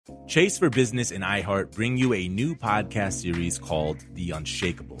Chase for Business and iHeart bring you a new podcast series called The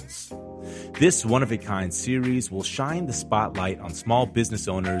Unshakables. This one-of-a-kind series will shine the spotlight on small business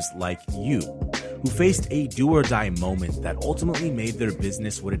owners like you, who faced a do-or-die moment that ultimately made their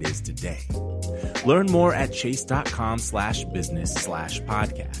business what it is today. Learn more at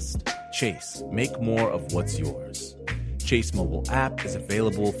chase.com/business/podcast. Chase, make more of what's yours. Chase mobile app is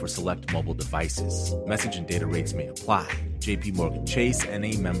available for select mobile devices. Message and data rates may apply. JP Morgan Chase,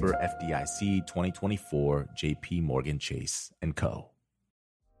 N.A. member FDIC 2024, JP Morgan Chase & Co.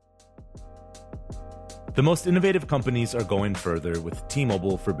 The most innovative companies are going further with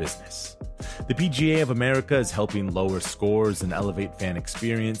T-Mobile for Business. The PGA of America is helping lower scores and elevate fan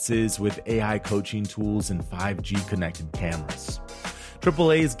experiences with AI coaching tools and 5G connected cameras.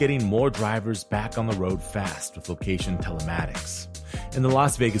 AAA is getting more drivers back on the road fast with location telematics. And the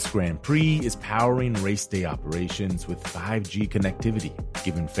Las Vegas Grand Prix is powering race day operations with 5G connectivity,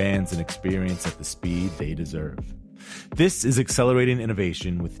 giving fans an experience at the speed they deserve. This is accelerating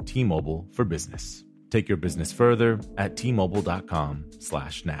innovation with T-Mobile for Business. Take your business further at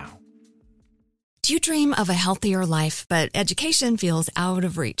T-Mobile.com/now. Do you dream of a healthier life, but education feels out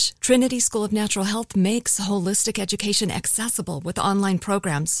of reach? Trinity School of Natural Health makes holistic education accessible with online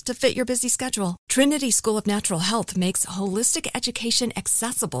programs to fit your busy schedule. Trinity School of Natural Health makes holistic education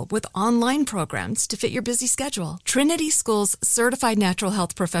accessible with online programs to fit your busy schedule. Trinity School's Certified Natural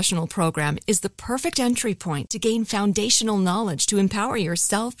Health Professional Program is the perfect entry point to gain foundational knowledge to empower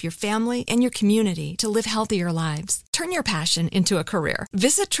yourself, your family, and your community to live healthier lives. Turn your passion into a career.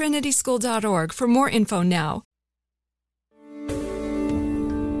 Visit trinityschool.org for more info now.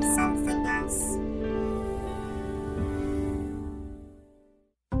 Something else.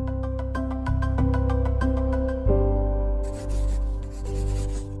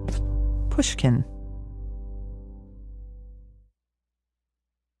 Pushkin.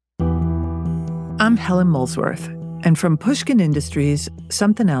 I'm Helen Molesworth, and from Pushkin Industries,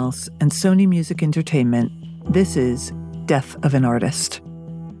 Something Else, and Sony Music Entertainment, this is Death of an Artist.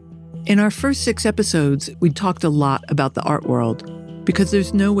 In our first 6 episodes, we talked a lot about the art world, because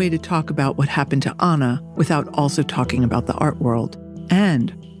there's no way to talk about what happened to Anna without also talking about the art world.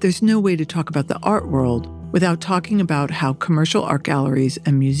 And there's no way to talk about the art world without talking about how commercial art galleries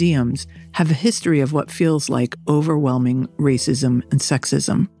and museums have a history of what feels like overwhelming racism and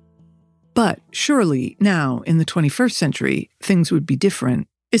sexism. But surely now, in the 21st century, things would be different,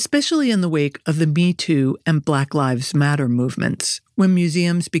 especially in the wake of the Me Too and Black Lives Matter movements, when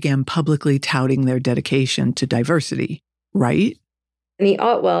museums began publicly touting their dedication to diversity, right? The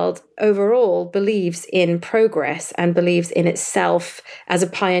art world overall believes in progress and believes in itself as a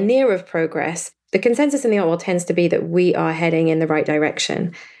pioneer of progress. The consensus in the art world tends to be that we are heading in the right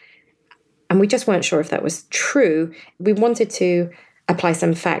direction. And we just weren't sure if that was true. We wanted to apply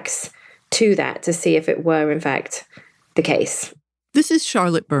some facts to that to see if it were, in fact, the case. This is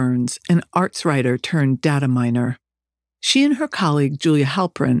Charlotte Burns, an arts writer turned data miner. She and her colleague, Julia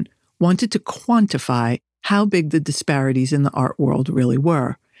Halprin, wanted to quantify how big the disparities in the art world really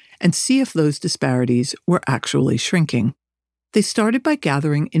were, and see if those disparities were actually shrinking. They started by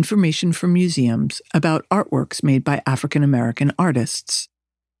gathering information from museums about artworks made by African American artists.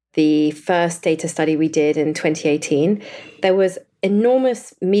 The first data study we did in 2018, there was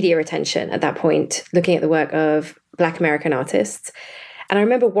enormous media attention at that point, looking at the work of Black American artists. And I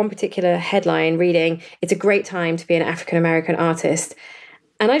remember one particular headline reading, "It's a great time to be an African American artist."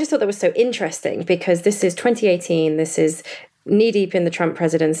 And I just thought that was so interesting because this is 2018, this is knee-deep in the Trump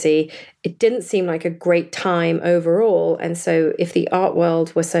presidency. It didn't seem like a great time overall. And so if the art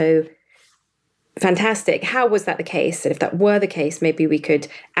world were so fantastic, how was that the case? And if that were the case, maybe we could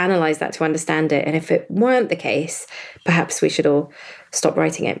analyze that to understand it. And if it weren't the case, perhaps we should all stop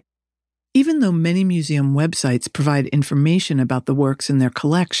writing it. Even though many museum websites provide information about the works in their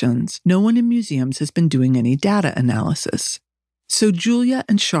collections, no one in museums has been doing any data analysis. So Julia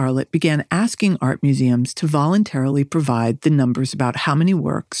and Charlotte began asking art museums to voluntarily provide the numbers about how many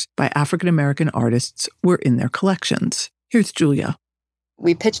works by African American artists were in their collections. Here's Julia.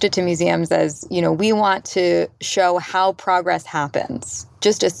 We pitched it to museums as, we want to show how progress happens,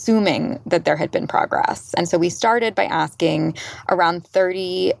 just assuming that there had been progress. And so we started by asking around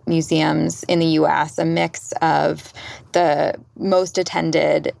 30 museums in the U.S., a mix of the most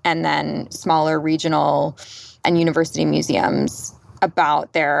attended and then smaller regional and university museums,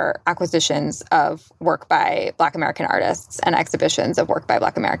 about their acquisitions of work by Black American artists and exhibitions of work by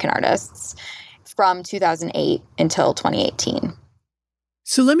Black American artists from 2008 until 2018.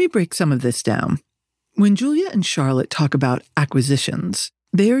 So let me break some of this down. When Julia and Charlotte talk about acquisitions,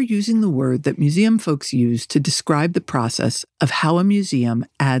 They are using the word that museum folks use to describe the process of how a museum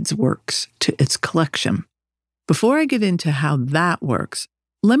adds works to its collection. Before I get into how that works,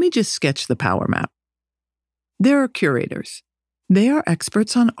 let me just sketch the power map. There are curators. They are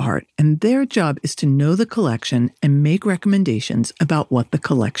experts on art, and their job is to know the collection and make recommendations about what the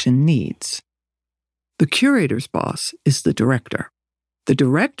collection needs. The curator's boss is the director. The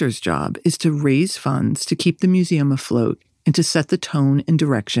director's job is to raise funds to keep the museum afloat and to set the tone and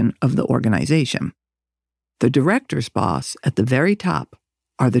direction of the organization. The director's boss, at the very top,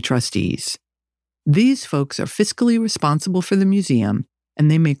 are the trustees. These folks are fiscally responsible for the museum, and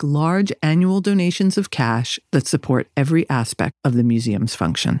they make large annual donations of cash that support every aspect of the museum's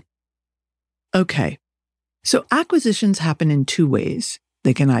function. Okay, so acquisitions happen in two ways.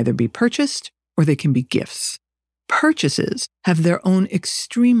 They can either be purchased or they can be gifts. Purchases have their own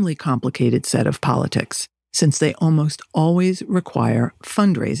extremely complicated set of politics, since they almost always require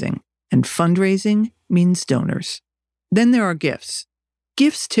fundraising, and fundraising means donors. Then there are gifts.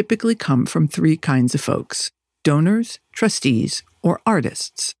 Gifts typically come from three kinds of folks: donors, trustees, or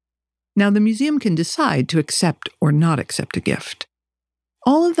artists. Now, the museum can decide to accept or not accept a gift.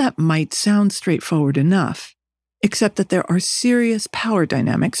 All of that might sound straightforward enough, except that there are serious power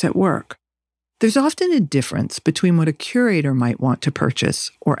dynamics at work. There's often a difference between what a curator might want to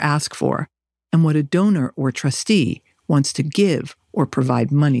purchase or ask for and what a donor or trustee wants to give or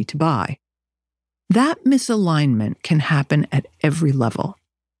provide money to buy. That misalignment can happen at every level: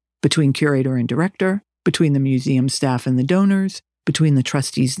 between curator and director, between the museum staff and the donors, between the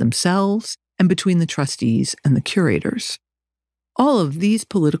trustees themselves, and between the trustees and the curators. All of these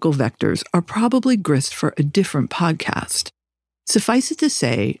political vectors are probably grist for a different podcast. Suffice it to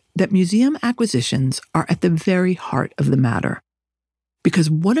say that museum acquisitions are at the very heart of the matter, because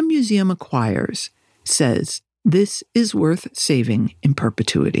what a museum acquires says this is worth saving in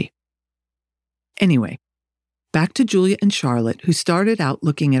perpetuity. Anyway, back to Julia and Charlotte, who started out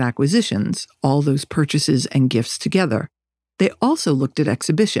looking at acquisitions, all those purchases and gifts together. They also looked at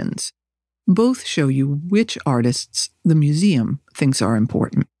exhibitions. Both show you which artists the museum thinks are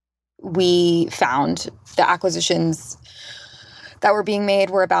important. We found the acquisitions that were being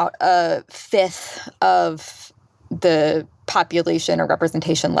made were about a fifth of the population or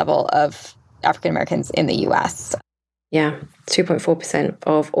representation level of African Americans in the U.S. Yeah, 2.4%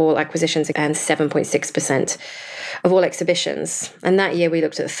 of all acquisitions and 7.6% of all exhibitions. And that year we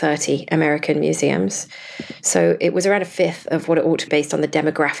looked at 30 American museums. So it was around a fifth of what it ought to based on the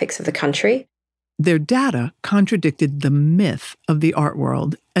demographics of the country. Their data contradicted the myth of the art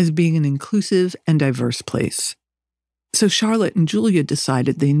world as being an inclusive and diverse place. So Charlotte and Julia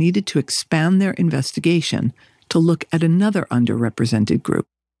decided they needed to expand their investigation to look at another underrepresented group: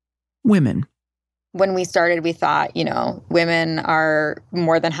 women. When we started, we thought, women are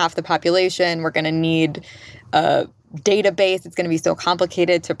more than half the population. We're going to need a database. It's going to be so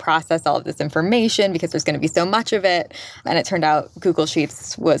complicated to process all of this information because there's going to be so much of it. And it turned out Google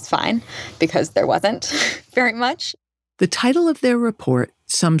Sheets was fine because there wasn't very much. The title of their report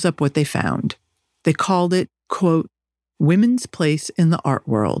sums up what they found. They called it, quote, "Women's Place in the Art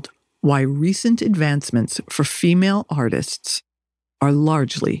World: Why Recent Advancements for Female Artists Are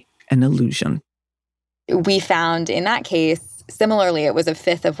Largely an Illusion." We found in that case, similarly, it was a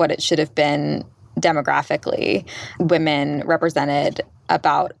fifth of what it should have been demographically. Women represented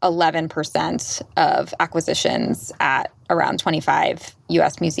about 11% of acquisitions at around 25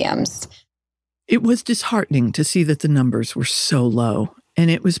 U.S. museums. It was disheartening to see that the numbers were so low, and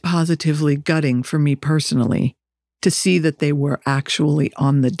it was positively gutting for me personally to see that they were actually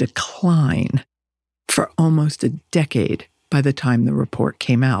on the decline for almost a decade by the time the report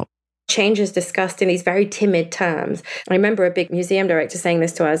came out. Change is discussed in these very timid terms. I remember a big museum director saying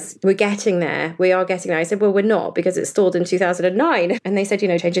this to us: we're getting there, we are getting there. I said, well, we're not, because it stalled in 2009. And they said,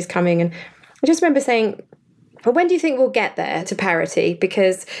 change is coming. And I just remember saying, well, when do you think we'll get there to parity?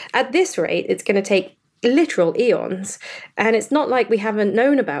 Because at this rate, it's going to take literal eons. And it's not like we haven't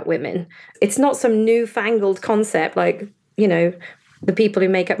known about women. It's not some newfangled concept like, the people who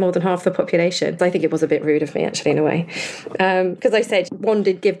make up more than half the population. I think it was a bit rude of me, actually, in a way. Because I said, one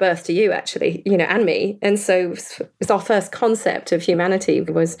did give birth to you, actually, and me. And so it's our first concept of humanity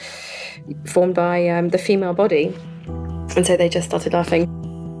was formed by the female body. And so they just started laughing.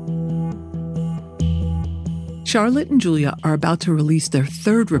 Charlotte and Julia are about to release their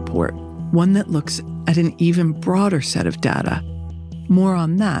third report, one that looks at an even broader set of data. More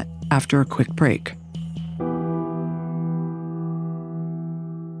on that after a quick break.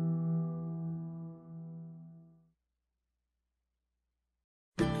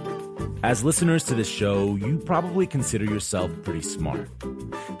 As listeners to this show, you probably consider yourself pretty smart.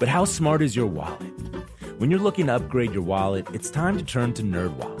 But how smart is your wallet? When you're looking to upgrade your wallet, it's time to turn to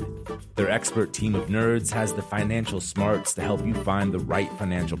NerdWallet. Their expert team of nerds has the financial smarts to help you find the right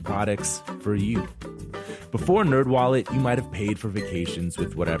financial products for you. Before NerdWallet, you might have paid for vacations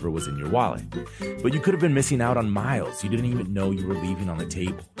with whatever was in your wallet. But you could have been missing out on miles you didn't even know you were leaving on the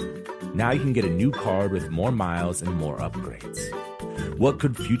table. Now you can get a new card with more miles and more upgrades. What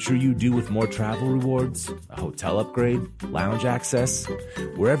could future you do with more travel rewards? A hotel upgrade? Lounge access?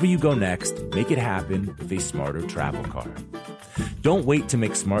 Wherever you go next, make it happen with a smarter travel card. Don't wait to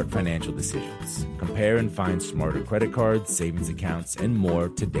make smart financial decisions. Compare and find smarter credit cards, savings accounts, and more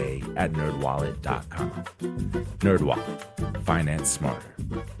today at nerdwallet.com. NerdWallet. Finance smarter.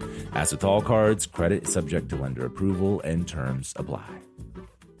 As with all cards, credit is subject to lender approval and terms apply.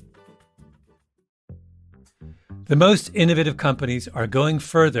 The most innovative companies are going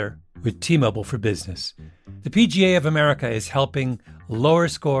further with T-Mobile for Business. The PGA of America is helping lower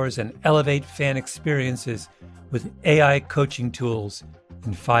scores and elevate fan experiences with AI coaching tools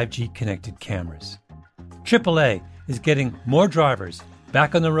and 5G connected cameras. AAA is getting more drivers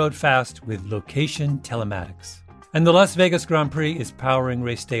back on the road fast with location telematics. And the Las Vegas Grand Prix is powering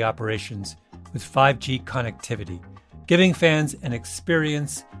race day operations with 5G connectivity, giving fans an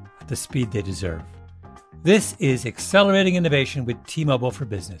experience at the speed they deserve. This is accelerating innovation with T-Mobile for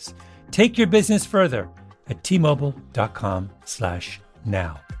Business. Take your business further at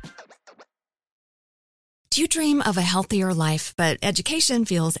T-Mobile.com/now. Do you dream of a healthier life, but education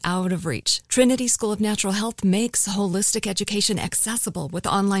feels out of reach? Trinity School of Natural Health makes holistic education accessible with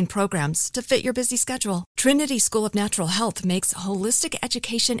online programs to fit your busy schedule. Trinity School of Natural Health makes holistic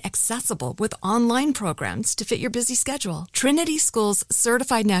education accessible with online programs to fit your busy schedule. Trinity School's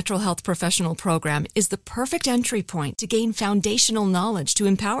Certified Natural Health Professional Program is the perfect entry point to gain foundational knowledge to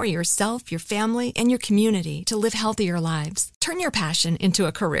empower yourself, your family, and your community to live healthier lives. Turn your passion into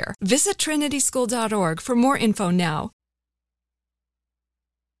a career. Visit trinityschool.org for more info now.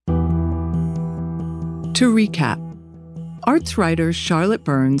 To recap, arts writers Charlotte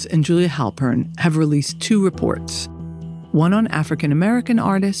Burns and Julia Halpern have released 2 reports, one on African American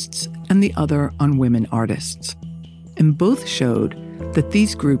artists and the other on women artists. And both showed that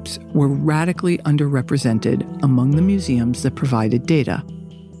these groups were radically underrepresented among the museums that provided data.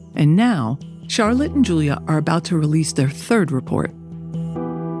 And now, Charlotte and Julia are about to release their 3rd report.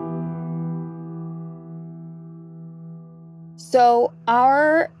 So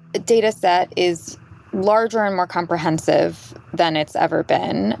our data set is larger and more comprehensive than it's ever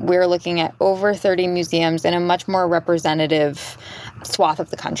been. We're looking at over 30 museums in a much more representative swath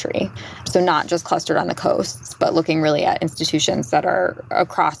of the country. So not just clustered on the coasts, but looking really at institutions that are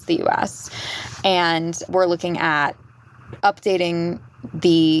across the U.S. And we're looking at updating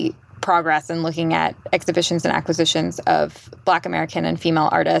the progress and looking at exhibitions and acquisitions of Black American and female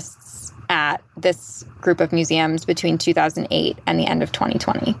artists at this group of museums between 2008 and the end of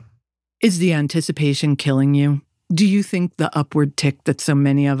 2020. Is the anticipation killing you? Do you think the upward tick that so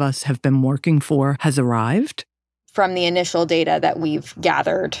many of us have been working for has arrived? From the initial data that we've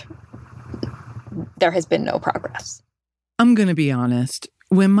gathered, there has been no progress. I'm going to be honest.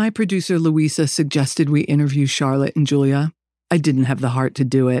 When my producer Louisa suggested we interview Charlotte and Julia, I didn't have the heart to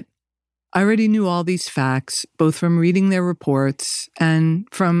do it. I already knew all these facts, both from reading their reports and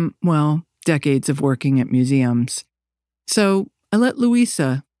from, well, decades of working at museums. So I let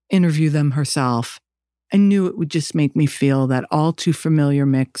Louisa interview them herself. I knew it would just make me feel that all too familiar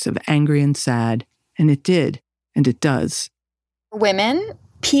mix of angry and sad, and it did, and it does. Women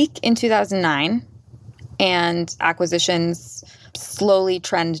peak in 2009, and acquisitions slowly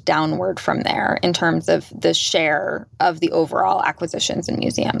trend downward from there in terms of the share of the overall acquisitions in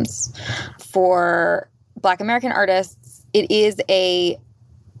museums. For Black American artists, it is a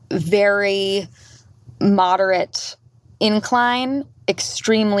very moderate incline,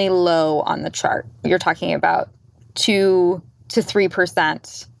 extremely low on the chart. You're talking about 2 to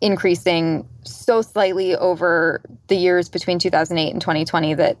 3% increasing so slightly over the years between 2008 and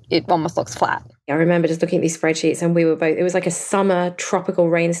 2020 that it almost looks flat. I remember just looking at these spreadsheets and we were both, it was like a summer tropical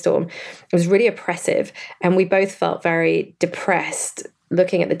rainstorm. It was really oppressive. And we both felt very depressed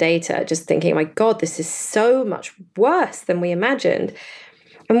looking at the data, just thinking, oh my God, this is so much worse than we imagined.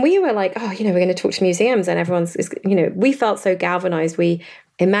 And we were like, oh, we're going to talk to museums and everyone's, we felt so galvanized. We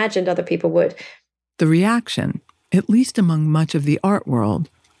imagined other people would. The reaction, at least among much of the art world,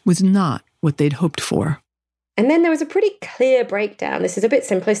 was not what they'd hoped for. And then there was a pretty clear breakdown. This is a bit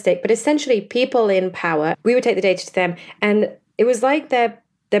simplistic, but essentially people in power, we would take the data to them and it was like their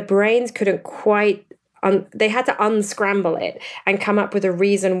brains couldn't quite they had to unscramble it and come up with a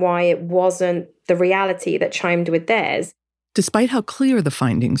reason why it wasn't the reality that chimed with theirs. Despite how clear the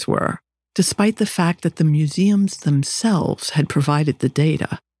findings were, despite the fact that the museums themselves had provided the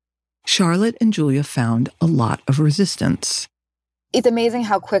data, Charlotte and Julia found a lot of resistance. It's amazing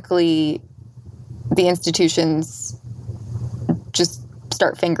how quickly the institutions just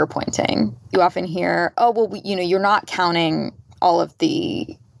start finger pointing. You often hear, oh, well, you're not counting all of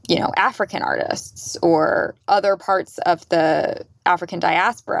the, African artists or other parts of the African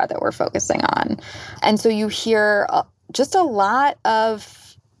diaspora that we're focusing on. And so you hear just a lot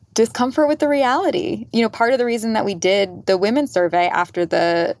of discomfort with the reality. Part of the reason that we did the women's survey after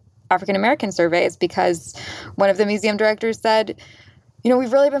the African American survey is because one of the museum directors said,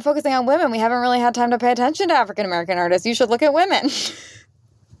 we've really been focusing on women. We haven't really had time to pay attention to African American artists. You should look at women.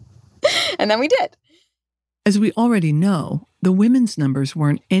 And then we did. As we already know, the women's numbers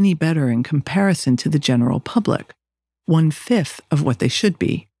weren't any better in comparison to the general public, 1/5 of what they should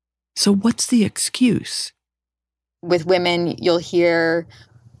be. So what's the excuse? With women, you'll hear,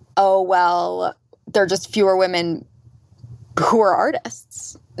 oh, well, there are just fewer women who are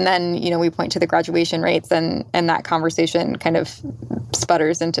artists. And then, we point to the graduation rates and that conversation kind of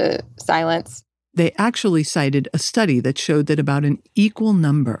sputters into silence. They actually cited a study that showed that about an equal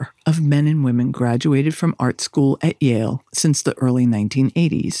number of men and women graduated from art school at Yale since the early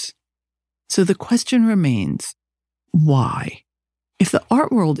 1980s. So the question remains, why? If the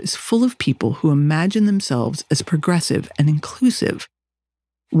art world is full of people who imagine themselves as progressive and inclusive,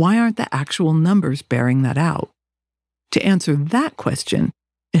 why aren't the actual numbers bearing that out? To answer that question,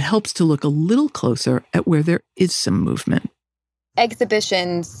 it helps to look a little closer at where there is some movement.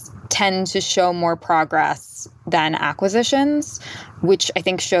 Exhibitions tend to show more progress than acquisitions, which I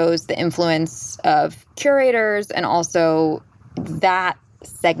think shows the influence of curators and also that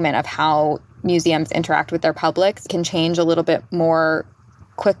segment of how museums interact with their publics can change a little bit more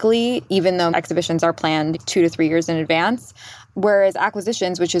quickly, even though exhibitions are planned 2 to 3 years in advance. Whereas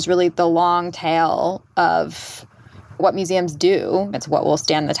acquisitions, which is really the long tail of what museums do, it's what will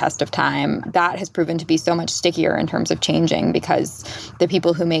stand the test of time, that has proven to be so much stickier in terms of changing because the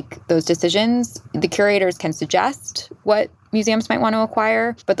people who make those decisions, the curators can suggest what museums might want to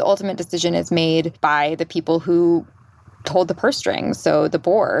acquire, but the ultimate decision is made by the people who hold the purse strings, so the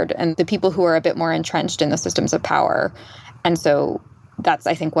board and the people who are a bit more entrenched in the systems of power. And so that's,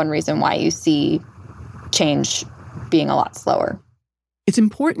 I think, one reason why you see change being a lot slower. It's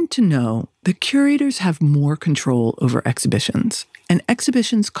important to know that curators have more control over exhibitions, and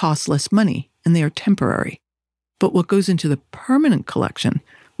exhibitions cost less money, and they are temporary. But what goes into the permanent collection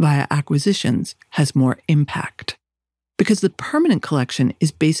via acquisitions has more impact. Because the permanent collection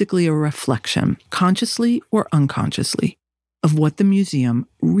is basically a reflection, consciously or unconsciously, of what the museum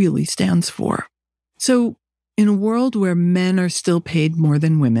really stands for. So, in a world where men are still paid more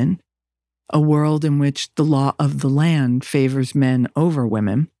than women, a world in which the law of the land favors men over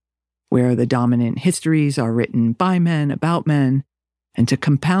women, where the dominant histories are written by men about men, and to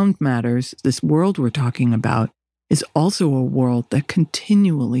compound matters, this world we're talking about is also a world that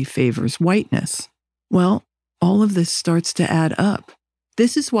continually favors whiteness. Well, all of this starts to add up.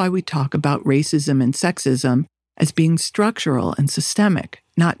 This is why we talk about racism and sexism as being structural and systemic,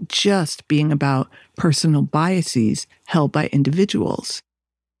 not just being about personal biases held by individuals.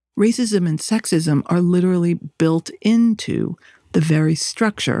 Racism and sexism are literally built into the very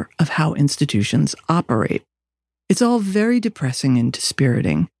structure of how institutions operate. It's all very depressing and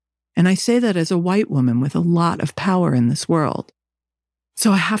dispiriting, and I say that as a white woman with a lot of power in this world.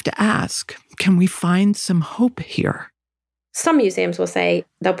 So I have to ask, can we find some hope here? Some museums will say,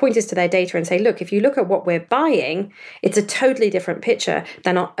 they'll point us to their data and say, look, if you look at what we're buying, it's a totally different picture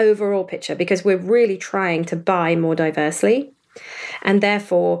than our overall picture because we're really trying to buy more diversely. And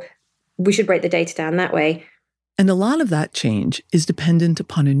therefore, we should break the data down that way. And a lot of that change is dependent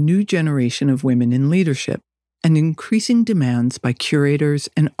upon a new generation of women in leadership and increasing demands by curators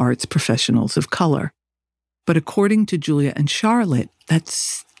and arts professionals of color. But according to Julia and Charlotte, that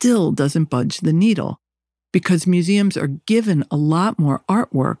still doesn't budge the needle because museums are given a lot more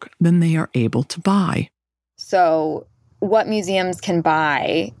artwork than they are able to buy. So what museums can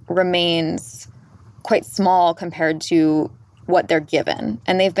buy remains quite small compared to what they're given.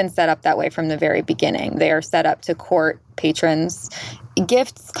 And they've been set up that way from the very beginning. They are set up to court patrons.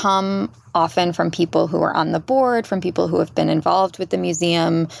 Gifts come often from people who are on the board, from people who have been involved with the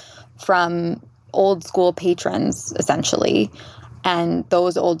museum, from old school patrons, essentially. And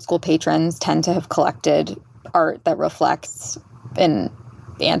those old school patrons tend to have collected art that reflects an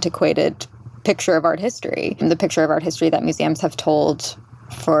antiquated picture of art history, the picture of art history that museums have told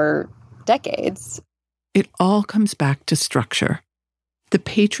for decades. It all comes back to structure. The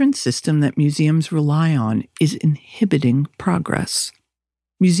patron system that museums rely on is inhibiting progress.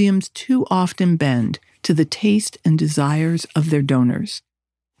 Museums too often bend to the taste and desires of their donors,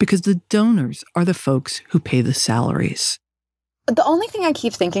 because the donors are the folks who pay the salaries. The only thing I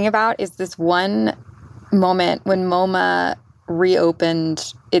keep thinking about is this one moment when MoMA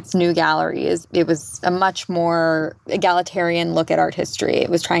reopened its new galleries. It was a much more egalitarian look at art history. It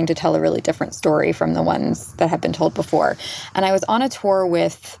was trying to tell a really different story from the ones that have been told before. And I was on a tour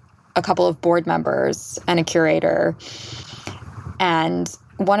with a couple of board members and a curator. And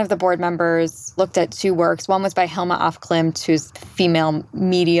one of the board members looked at two works. One was by Hilma af Klint, who's female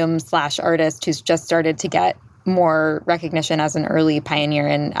medium/artist who's just started to get more recognition as an early pioneer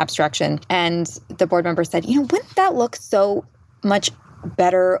in abstraction. And the board member said, wouldn't that look so much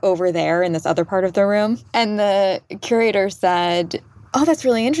better over there in this other part of the room? And the curator said, oh, that's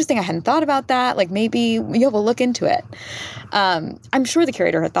really interesting. I hadn't thought about that. Like, maybe we'll look into it. I'm sure the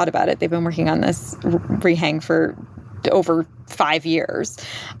curator had thought about it. They've been working on this rehang for over 5 years.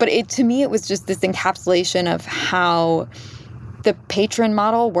 But to me, it was just this encapsulation of how the patron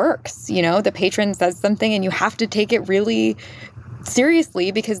model works. The patron says something and you have to take it really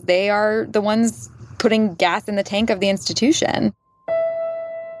seriously because they are the ones putting gas in the tank of the institution.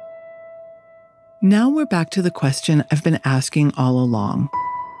 Now we're back to the question I've been asking all along.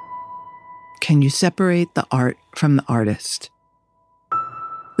 Can you separate the art from the artist?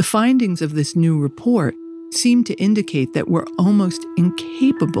 The findings of this new report seem to indicate that we're almost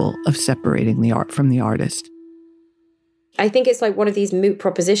incapable of separating the art from the artist. I think it's like one of these moot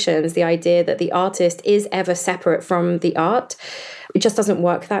propositions, the idea that the artist is ever separate from the art. It just doesn't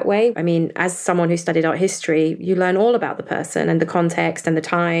work that way. I mean, as someone who studied art history, you learn all about the person and the context and the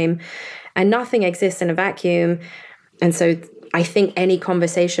time, and nothing exists in a vacuum. And so I think any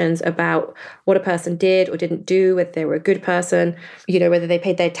conversations about what a person did or didn't do, whether they were a good person, whether they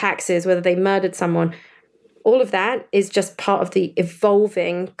paid their taxes, whether they murdered someone, all of that is just part of the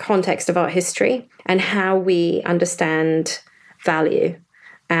evolving context of art history and how we understand value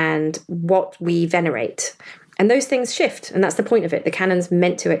and what we venerate. And those things shift, and that's the point of it. The canon's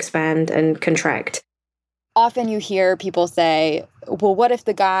meant to expand and contract. Often you hear people say, well, what if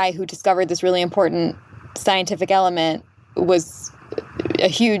the guy who discovered this really important scientific element was a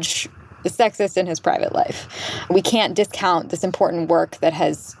huge sexist in his private life? We can't discount this important work that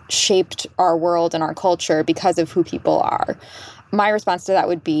has shaped our world and our culture because of who people are. My response to that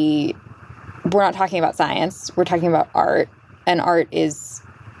would be, we're not talking about science, we're talking about art, and art is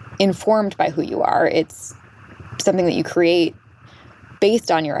informed by who you are. It's something that you create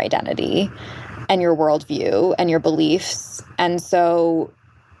based on your identity and your worldview and your beliefs. And so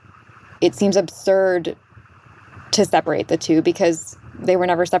it seems absurd to separate the two because they were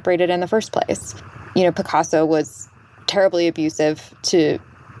never separated in the first place. Picasso was terribly abusive to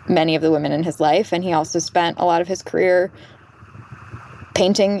many of the women in his life, and he also spent a lot of his career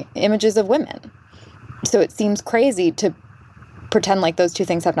painting images of women. So it seems crazy to pretend like those two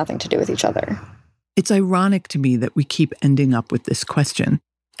things have nothing to do with each other. It's ironic to me that we keep ending up with this question,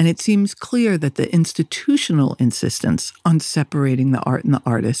 and it seems clear that the institutional insistence on separating the art and the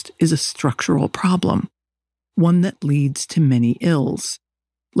artist is a structural problem, one that leads to many ills,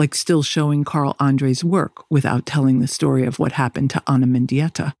 like still showing Carl Andre's work without telling the story of what happened to Ana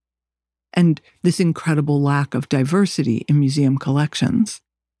Mendieta, and this incredible lack of diversity in museum collections.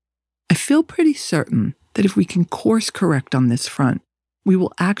 I feel pretty certain that if we can course correct on this front, we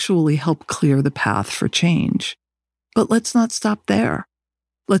will actually help clear the path for change. But let's not stop there.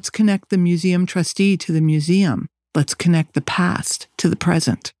 Let's connect the museum trustee to the museum. Let's connect the past to the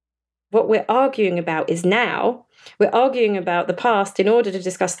present. What we're arguing about is now. We're arguing about the past in order to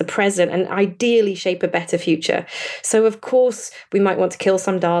discuss the present and ideally shape a better future. So, of course, we might want to kill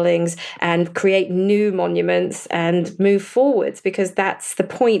some darlings and create new monuments and move forwards because that's the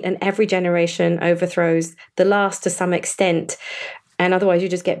point, and every generation overthrows the last to some extent. And otherwise, you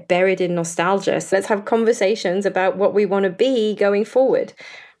just get buried in nostalgia. So let's have conversations about what we want to be going forward.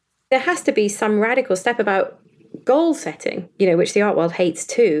 There has to be some radical step about goal setting, which the art world hates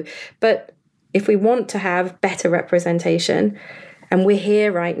too. But if we want to have better representation, and we're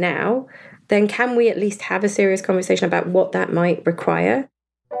here right now, then can we at least have a serious conversation about what that might require?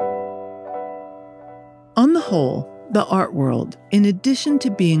 On the whole, the art world, in addition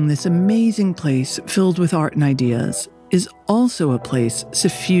to being this amazing place filled with art and ideas, is also a place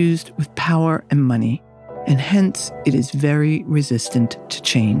suffused with power and money, and hence it is very resistant to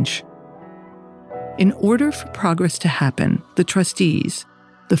change. In order for progress to happen, the trustees,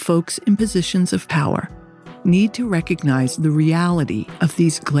 the folks in positions of power, need to recognize the reality of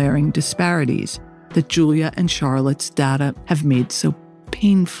these glaring disparities that Julia and Charlotte's data have made so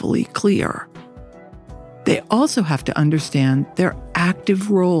painfully clear. They also have to understand their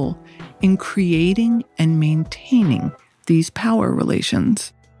active role in creating and maintaining these power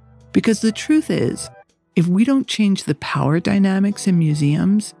relations. Because the truth is, if we don't change the power dynamics in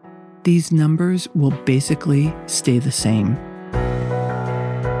museums, these numbers will basically stay the same.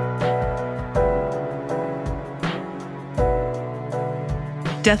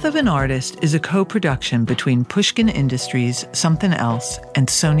 Death of an Artist is a co-production between Pushkin Industries, Something Else, and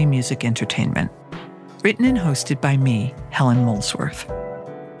Sony Music Entertainment. Written and hosted by me, Helen Molesworth.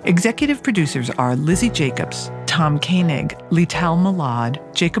 Executive producers are Lizzie Jacobs, Tom Koenig, Lital Malad,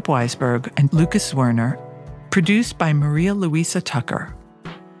 Jacob Weisberg, and Lucas Werner. Produced by Maria Louisa Tucker.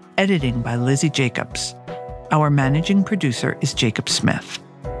 Editing by Lizzie Jacobs. Our managing producer is Jacob Smith.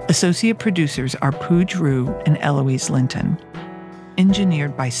 Associate producers are Pooj Rue and Eloise Linton.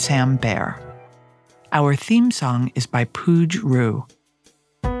 Engineered by Sam Baer. Our theme song is by Pooj Rue.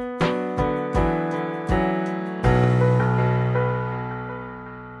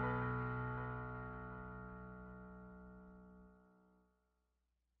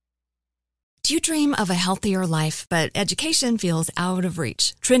 Do you dream of a healthier life, but education feels out of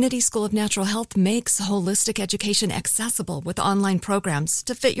reach? Trinity School of Natural Health makes holistic education accessible with online programs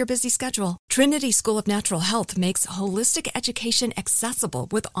to fit your busy schedule. Trinity School of Natural Health makes holistic education accessible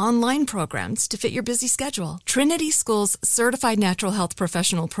with online programs to fit your busy schedule. Trinity School's Certified Natural Health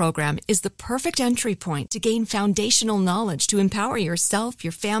Professional Program is the perfect entry point to gain foundational knowledge to empower yourself,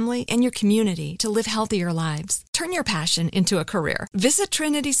 your family, and your community to live healthier lives. Turn your passion into a career. Visit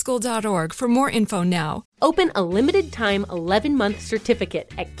trinityschool.org for more info now. Open a limited-time 11-month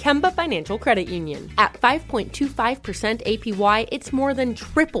certificate at Kemba Financial Credit Union. At 5.25% APY, it's more than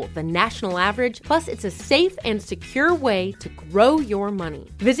triple the national average, plus it's a safe and secure way to grow your money.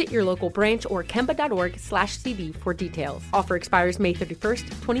 Visit your local branch or kemba.org/cb for details. Offer expires May 31st,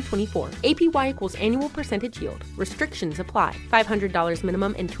 2024. APY equals annual percentage yield. Restrictions apply. $500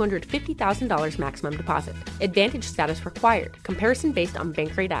 minimum and $250,000 maximum deposit. Advantage status required. Comparison based on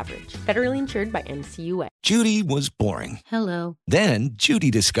bank rate average. Federally insured by NCUA. Judy was boring. Hello. Then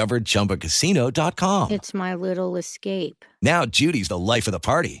Judy discovered ChumbaCasino.com. It's my little escape. Now Judy's the life of the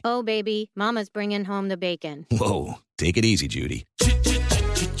party. Oh, baby, mama's bringing home the bacon. Whoa, take it easy, Judy.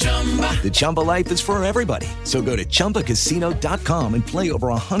 The Chumba life is for everybody. So go to ChumbaCasino.com and play over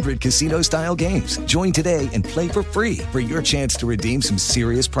 100 casino-style games. Join today and play for free for your chance to redeem some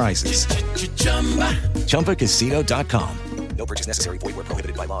serious prizes. ChumbaCasino.com. No purchase necessary. Void where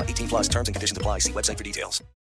prohibited by law. 18+ terms and conditions apply. See website for details.